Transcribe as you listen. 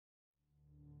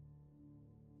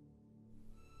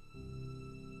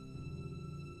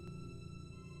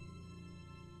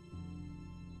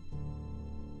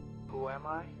am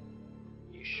I?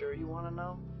 You sure you want to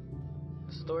know?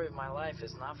 The story of my life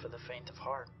is not for the faint of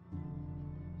heart.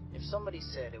 If somebody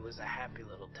said it was a happy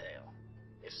little tale,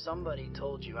 if somebody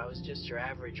told you I was just your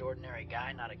average, ordinary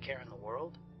guy, not a care in the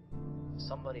world,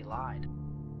 somebody lied.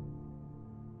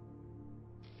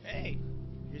 Hey,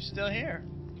 you're still here.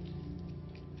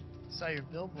 Saw your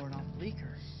billboard on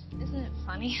Bleecker. Isn't it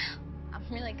funny? I'm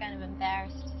really kind of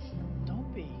embarrassed.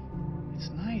 Don't be. It's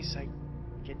nice. I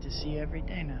get to see you every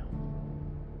day now.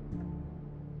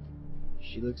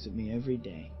 She looks at me every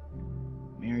day.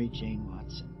 Mary Jane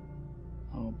Watson.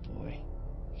 Oh boy.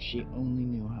 If she only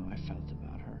knew how I felt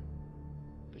about her.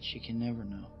 But she can never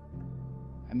know.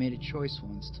 I made a choice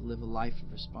once to live a life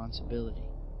of responsibility.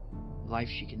 A life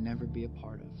she can never be a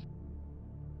part of.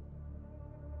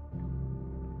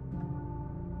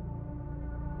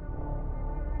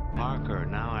 Parker,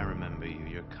 now I remember you.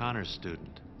 You're Connor's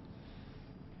student.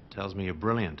 Tells me you're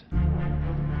brilliant.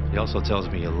 He also tells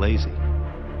me you're lazy.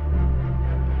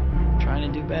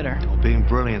 Trying to do better. Well, being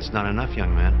brilliant's not enough,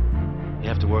 young man. You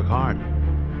have to work hard.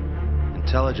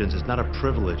 Intelligence is not a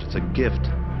privilege, it's a gift.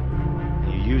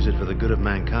 And you use it for the good of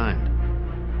mankind.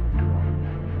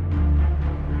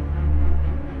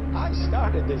 I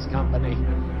started this company.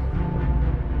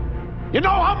 You know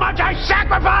how much I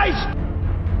sacrificed?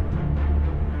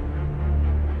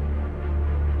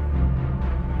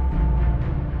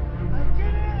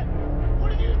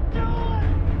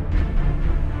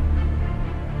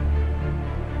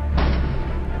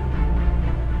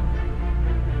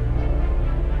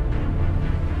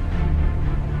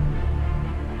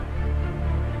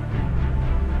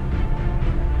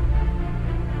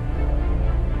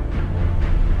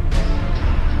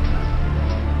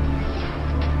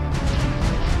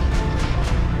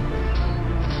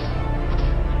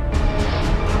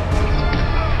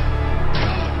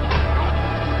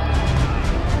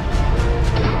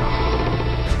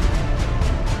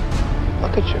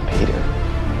 Look at you, Peter.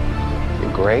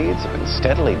 Your grades have been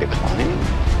steadily declining.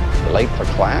 You're late for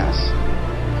class.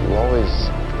 You always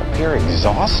appear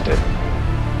exhausted.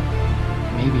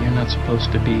 Maybe you're not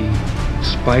supposed to be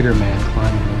Spider-Man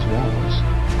climbing those walls.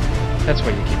 That's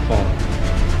why you keep falling.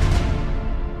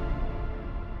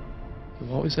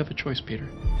 You always have a choice, Peter.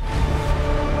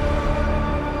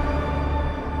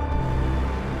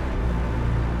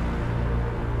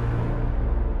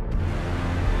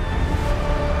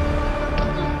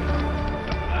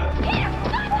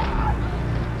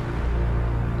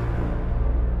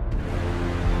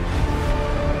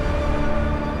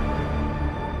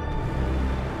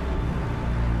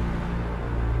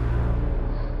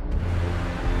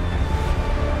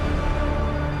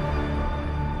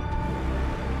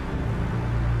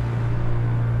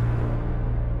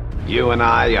 You and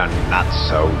I are not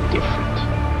so different.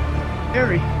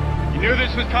 Harry. You knew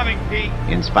this was coming, Pete.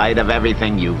 In spite of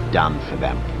everything you've done for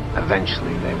them,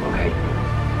 eventually they will hate you.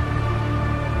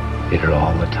 Peter,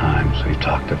 all the times we've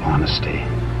talked of honesty,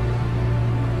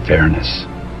 fairness,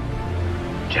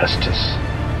 justice,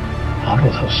 all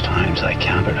of those times I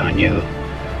counted on you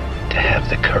to have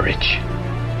the courage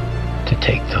to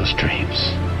take those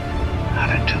dreams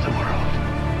out into the world.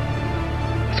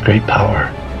 With great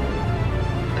power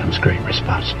comes great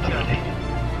responsibility.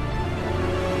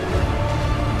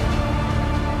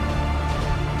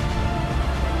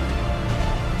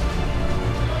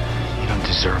 You don't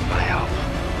deserve my help.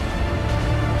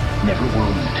 Never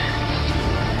wound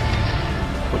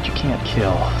what you can't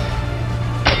kill.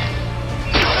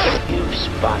 You've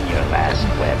spun your last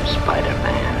web,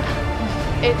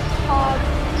 Spider-Man. It's hard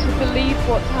to believe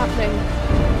what's happening.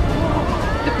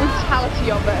 The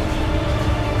brutality of it.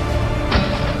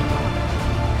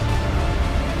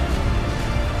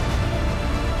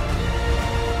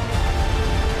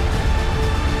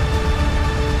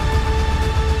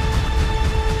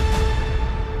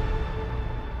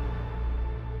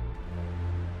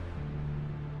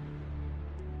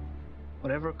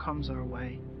 Whatever comes our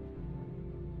way,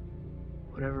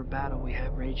 whatever battle we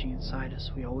have raging inside us,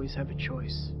 we always have a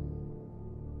choice.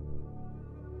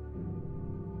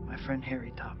 My friend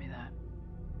Harry taught me that.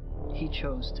 He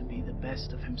chose to be the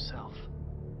best of himself.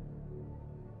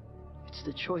 It's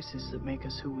the choices that make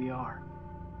us who we are,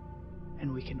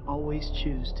 and we can always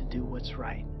choose to do what's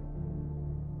right.